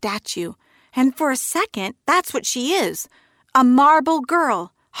as a statue, and for a second, that's what she is. A marble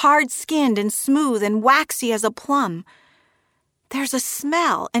girl, hard-skinned and smooth and waxy as a plum. There's a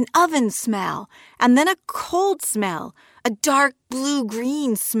smell, an oven smell, and then a cold smell, a dark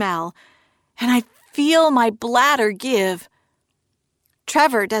blue-green smell, and I feel my bladder give.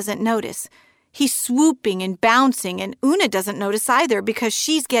 Trevor doesn't notice. He's swooping and bouncing, and Una doesn't notice either because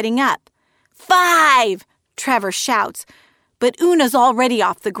she's getting up. 5! Trevor shouts, but Una's already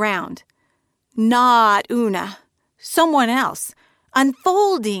off the ground. Not Una. Someone else,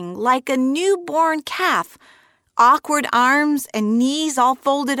 unfolding like a newborn calf, awkward arms and knees all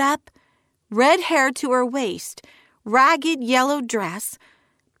folded up, red hair to her waist, ragged yellow dress,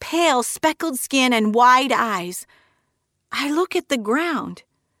 pale speckled skin and wide eyes. I look at the ground.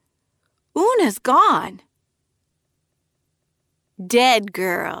 Una's gone. Dead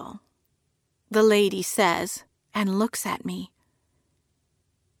girl, the lady says and looks at me.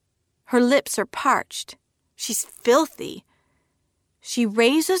 Her lips are parched. She's filthy. She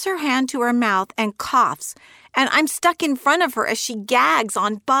raises her hand to her mouth and coughs, and I'm stuck in front of her as she gags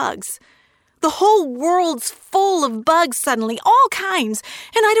on bugs. The whole world's full of bugs suddenly, all kinds,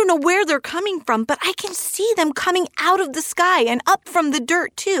 and I don't know where they're coming from, but I can see them coming out of the sky and up from the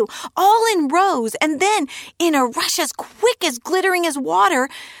dirt too, all in rows, and then, in a rush as quick as glittering as water,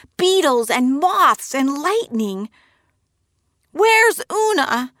 beetles and moths and lightning. "Where's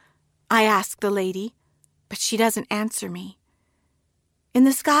Una?" I ask the lady, but she doesn't answer me. In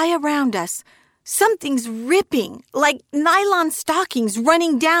the sky around us, something's ripping, like nylon stockings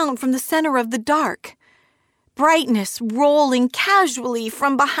running down from the center of the dark. Brightness rolling casually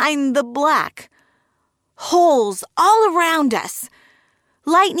from behind the black. Holes all around us.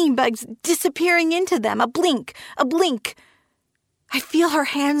 Lightning bugs disappearing into them, a blink, a blink. I feel her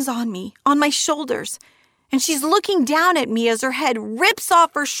hands on me, on my shoulders, and she's looking down at me as her head rips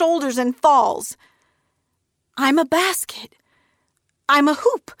off her shoulders and falls. I'm a basket. I'm a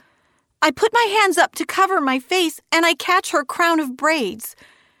hoop. I put my hands up to cover my face, and I catch her crown of braids.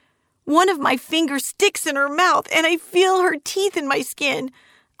 One of my fingers sticks in her mouth, and I feel her teeth in my skin.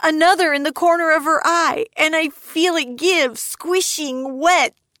 Another in the corner of her eye, and I feel it give, squishing,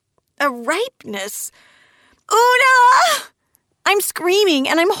 wet, a ripeness. Una! I'm screaming,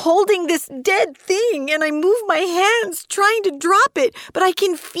 and I'm holding this dead thing, and I move my hands, trying to drop it, but I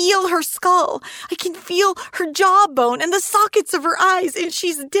can feel her skull. I can feel her jawbone and the sockets of her eyes, and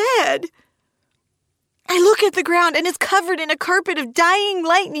she's dead. I look at the ground, and it's covered in a carpet of dying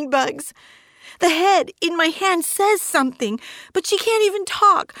lightning bugs. The head in my hand says something, but she can't even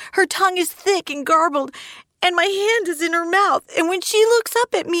talk. Her tongue is thick and garbled, and my hand is in her mouth, and when she looks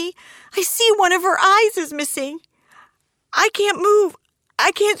up at me, I see one of her eyes is missing. I can't move.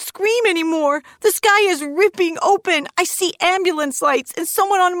 I can't scream anymore. The sky is ripping open. I see ambulance lights and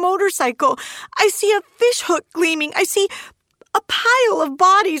someone on a motorcycle. I see a fish hook gleaming. I see a pile of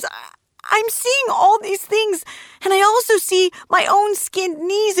bodies. I'm seeing all these things, and I also see my own skinned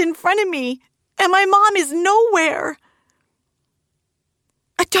knees in front of me, and my mom is nowhere.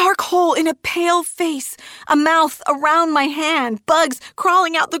 A dark hole in a pale face, a mouth around my hand, bugs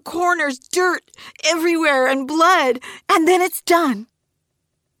crawling out the corners, dirt everywhere, and blood, and then it's done.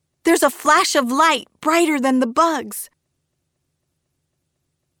 There's a flash of light brighter than the bugs.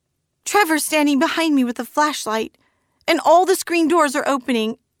 Trevor's standing behind me with a flashlight, and all the screen doors are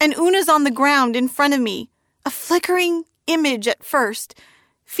opening, and Una's on the ground in front of me, a flickering image at first,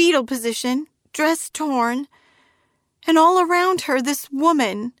 fetal position, dress torn, and all around her this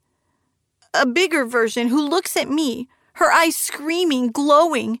woman, a bigger version who looks at me, her eyes screaming,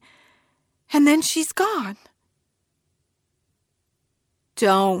 glowing, and then she's gone.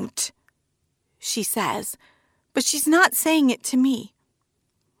 "Don't," she says, but she's not saying it to me.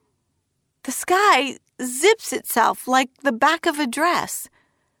 The sky zips itself like the back of a dress.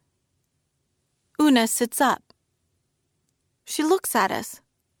 Una sits up. She looks at us,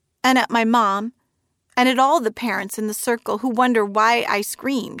 and at my mom, and at all the parents in the circle who wonder why I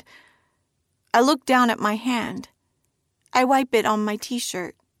screamed. I look down at my hand. I wipe it on my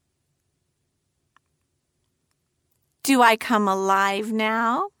t-shirt. "Do I come alive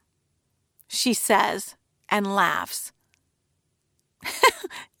now?" she says and laughs.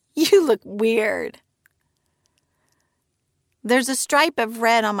 "You look weird." There's a stripe of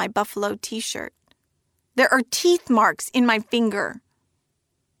red on my buffalo t-shirt. There are teeth marks in my finger.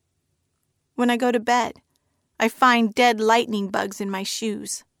 When I go to bed, I find dead lightning bugs in my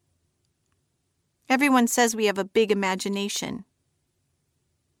shoes. Everyone says we have a big imagination.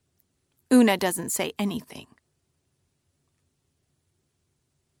 Una doesn't say anything.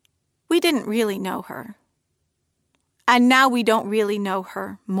 We didn't really know her. And now we don't really know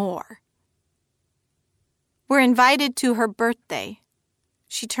her more. We're invited to her birthday.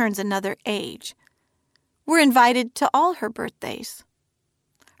 She turns another age. We're invited to all her birthdays.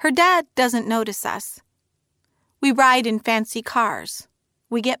 Her dad doesn't notice us. We ride in fancy cars.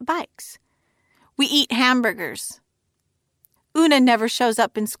 We get bikes. We eat hamburgers. Una never shows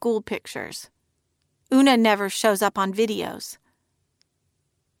up in school pictures. Una never shows up on videos.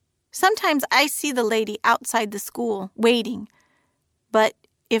 Sometimes I see the lady outside the school waiting, but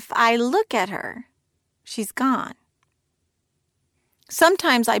if I look at her, she's gone.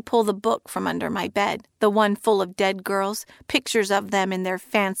 Sometimes I pull the book from under my bed, the one full of dead girls, pictures of them in their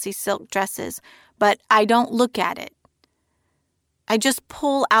fancy silk dresses, but I don't look at it. I just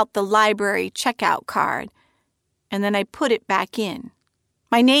pull out the library checkout card, and then I put it back in.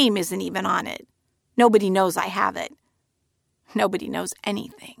 My name isn't even on it. Nobody knows I have it. Nobody knows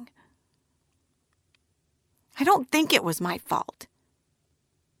anything. I don't think it was my fault.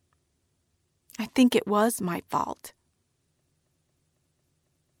 I think it was my fault.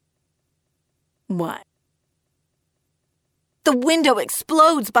 What? The window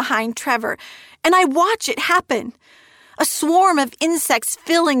explodes behind Trevor, and I watch it happen. A swarm of insects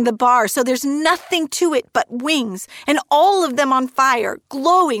filling the bar, so there's nothing to it but wings, and all of them on fire,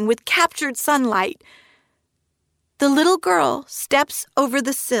 glowing with captured sunlight. The little girl steps over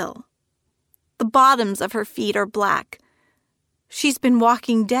the sill. The bottoms of her feet are black. She's been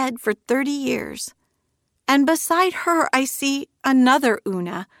walking dead for 30 years. And beside her, I see another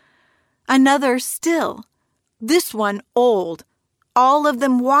Una. Another still. This one old. All of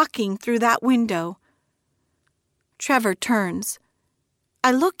them walking through that window. Trevor turns.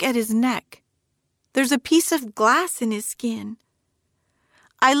 I look at his neck. There's a piece of glass in his skin.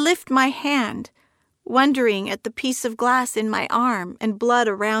 I lift my hand, wondering at the piece of glass in my arm and blood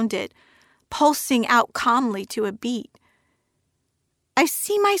around it, pulsing out calmly to a beat. I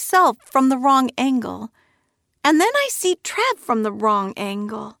see myself from the wrong angle, and then I see Trev from the wrong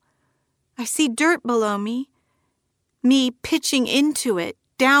angle. I see dirt below me pitching into it,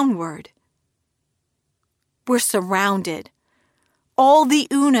 downward. We're surrounded. All the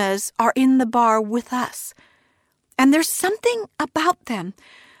Unas are in the bar with us, and there's something about them.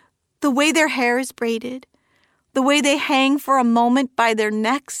 The way their hair is braided, the way they hang for a moment by their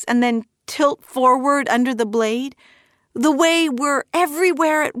necks and then tilt forward under the blade, the way we're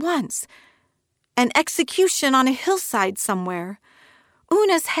everywhere at once. An execution on a hillside somewhere.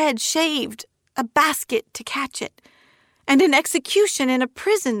 Una's head shaved, a basket to catch it, and an execution in a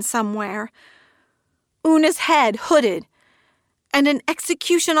prison somewhere. Una's head hooded, and an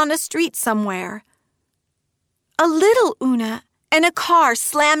execution on a street somewhere. A little Una and a car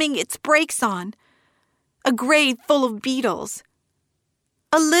slamming its brakes on. A grave full of beetles.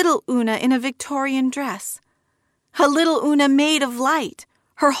 A little Una in a Victorian dress. A little Una made of light,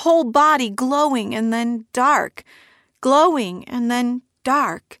 her whole body glowing and then dark, glowing and then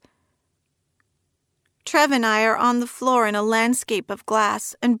dark. Trev and I are on the floor in a landscape of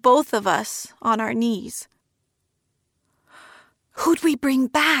glass, and both of us on our knees. Who'd we bring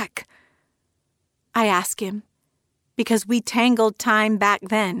back? I ask him, because we tangled time back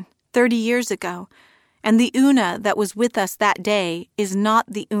then, 30 years ago, and the Una that was with us that day is not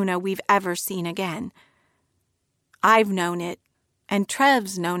the Una we've ever seen again. I've known it, and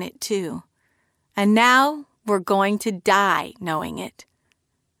Trev's known it too, and now we're going to die knowing it.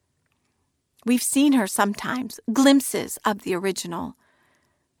 We've seen her sometimes, glimpses of the original.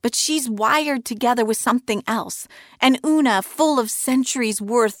 But she's wired together with something else, an Una full of centuries'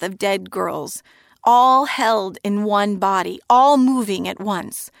 worth of dead girls, all held in one body, all moving at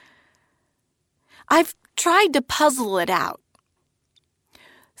once. I've tried to puzzle it out.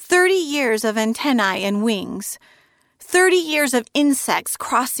 30 years of antennae and wings, 30 years of insects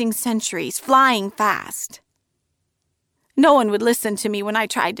crossing centuries, flying fast. No one would listen to me when I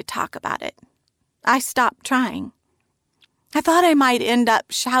tried to talk about it. I stopped trying. I thought I might end up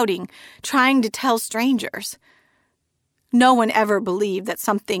shouting, trying to tell strangers. No one ever believed that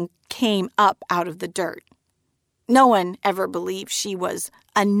something came up out of the dirt. No one ever believed she was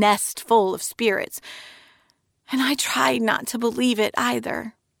a nest full of spirits, and I tried not to believe it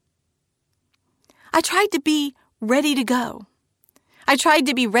either. I tried to be ready to go. I tried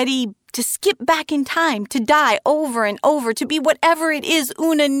to be ready to skip back in time, to die over and over, to be whatever it is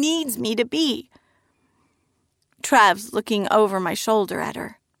Una needs me to be. Trev's looking over my shoulder at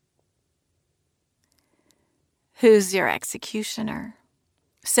her. Who's your executioner?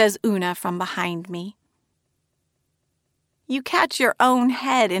 Says Una from behind me. You catch your own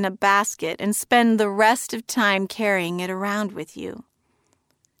head in a basket and spend the rest of time carrying it around with you.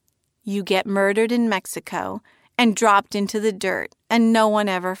 You get murdered in Mexico and dropped into the dirt, and no one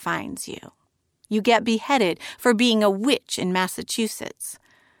ever finds you. You get beheaded for being a witch in Massachusetts.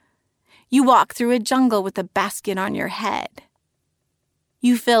 You walk through a jungle with a basket on your head.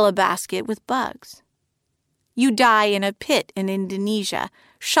 You fill a basket with bugs. You die in a pit in Indonesia,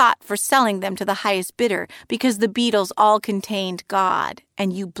 shot for selling them to the highest bidder because the beetles all contained God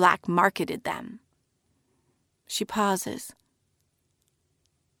and you black marketed them. She pauses.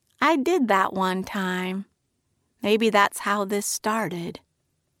 I did that one time. Maybe that's how this started.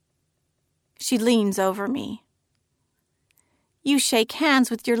 She leans over me. You shake hands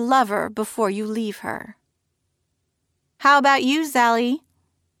with your lover before you leave her. How about you, Sally?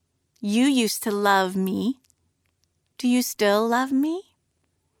 You used to love me. Do you still love me?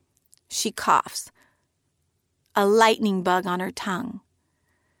 She coughs, a lightning bug on her tongue.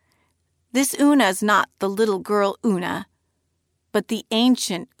 This Una's not the little girl Una, but the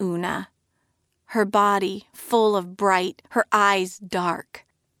ancient Una. Her body full of bright, her eyes dark.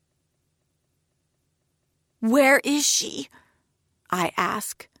 Where is she? I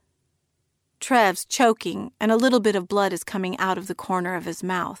ask. Trev's choking, and a little bit of blood is coming out of the corner of his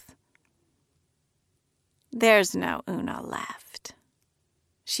mouth. There's no Una left,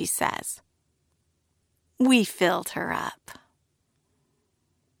 she says. We filled her up.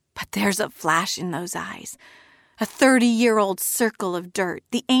 But there's a flash in those eyes, a 30-year-old circle of dirt.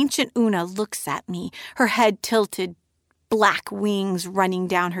 The ancient Una looks at me, her head tilted, black wings running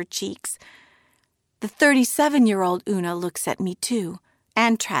down her cheeks. The 37-year-old Una looks at me too,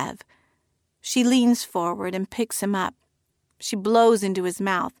 and Trev. She leans forward and picks him up. She blows into his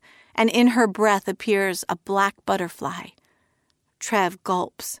mouth, and in her breath appears a black butterfly. Trev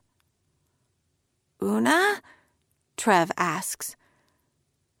gulps. Una? Trev asks.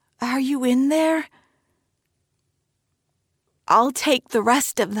 Are you in there? I'll take the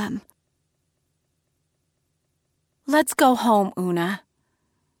rest of them. Let's go home, Una,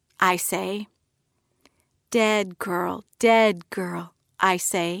 I say. Dead girl, I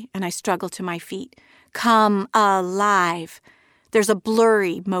say, and I struggle to my feet. Come alive. There's a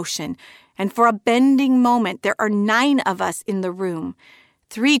blurry motion, and for a bending moment, there are 9 of us in the room.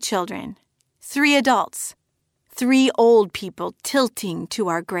 3 children, 3 adults, 3 old people tilting to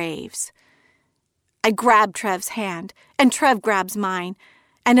our graves. I grab Trev's hand, and Trev grabs mine,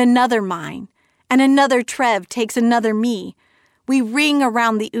 and another mine, and another Trev takes another me. We ring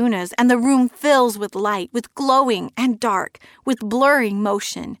around the Unas, and the room fills with light, with glowing and dark, with blurring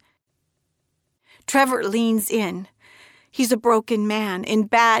motion. Trevor leans in. He's a broken man, in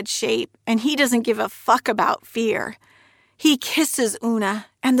bad shape, and he doesn't give a fuck about fear. He kisses Una,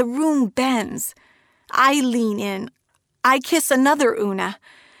 and the room bends. I lean in. I kiss another Una,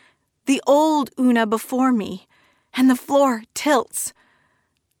 the old Una before me, and the floor tilts.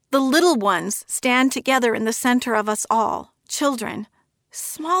 The little ones stand together in the center of us all, children,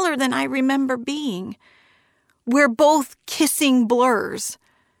 smaller than I remember being. We're both kissing blurs.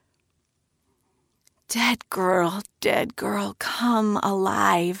 Dead girl, come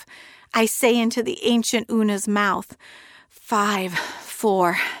alive, I say into the ancient Una's mouth. 5,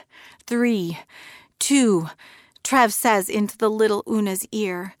 4, 3, 2, Trev says into the little Una's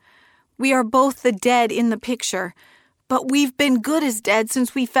ear. We are both the dead in the picture, but we've been good as dead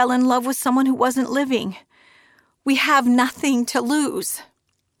since we fell in love with someone who wasn't living. We have nothing to lose.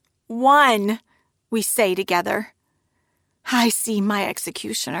 1, we say together. I see my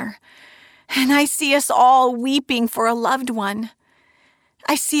executioner, and I see us all weeping for a loved one.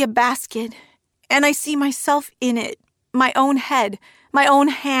 I see a basket, and I see myself in it, my own head, my own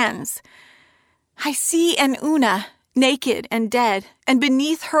hands. I see an Una, naked and dead, and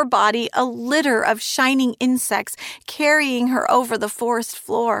beneath her body a litter of shining insects carrying her over the forest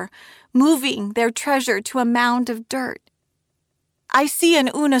floor, moving their treasure to a mound of dirt. I see an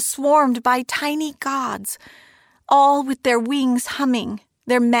Una swarmed by tiny gods, all with their wings humming,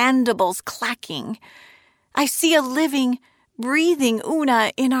 their mandibles clacking. I see a living, breathing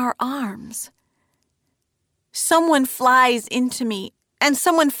Una in our arms. Someone flies into me, and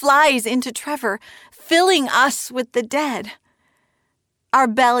someone flies into Trevor, filling us with the dead. Our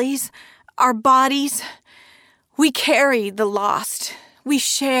bellies, our bodies, we carry the lost. We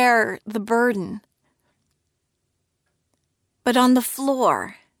share the burden. But on the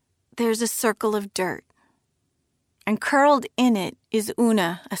floor, there's a circle of dirt, and curled in it is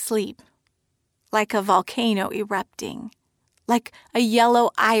Una asleep, like a volcano erupting, like a yellow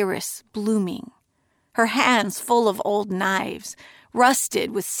iris blooming, her hands full of old knives,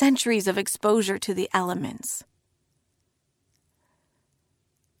 rusted with centuries of exposure to the elements.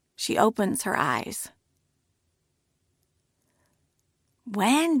 She opens her eyes.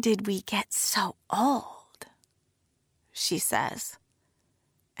 When did we get so old? She says.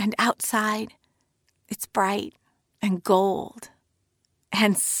 And outside, it's bright and gold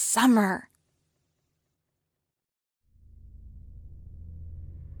and summer.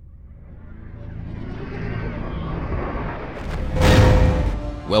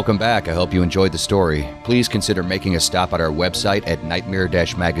 Welcome back. I hope you enjoyed the story. Please consider making a stop at our website at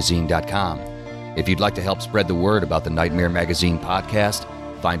nightmare-magazine.com. If you'd like to help spread the word about the Nightmare Magazine podcast,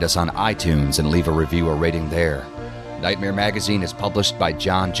 find us on iTunes and leave a review or rating there. Nightmare Magazine is published by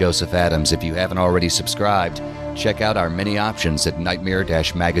John Joseph Adams. If you haven't already subscribed, check out our many options at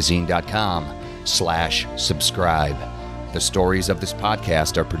nightmare-magazine.com/subscribe. The stories of this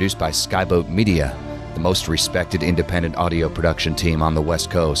podcast are produced by Skyboat Media, the most respected independent audio production team on the West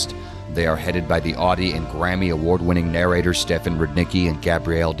Coast. They are headed by the Audie and Grammy award-winning narrators Stefan Rudnicki and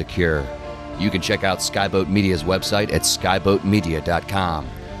Gabrielle DeCure. You can check out Skyboat Media's website at skyboatmedia.com.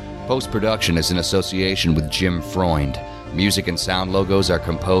 Post-production is in association with Jim Freund. Music and sound logos are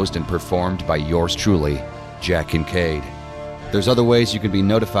composed and performed by yours truly, Jack Kincaid. There's other ways you can be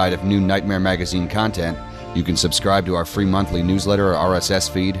notified of new Nightmare Magazine content. You can subscribe to our free monthly newsletter or RSS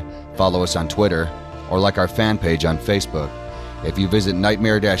feed, follow us on Twitter, or like our fan page on Facebook. If you visit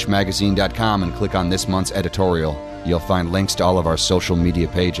nightmare-magazine.com and click on this month's editorial, you'll find links to all of our social media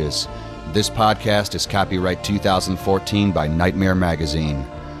pages. This podcast is copyright 2014 by Nightmare Magazine.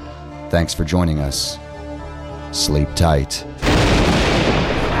 Thanks for joining us. Sleep tight.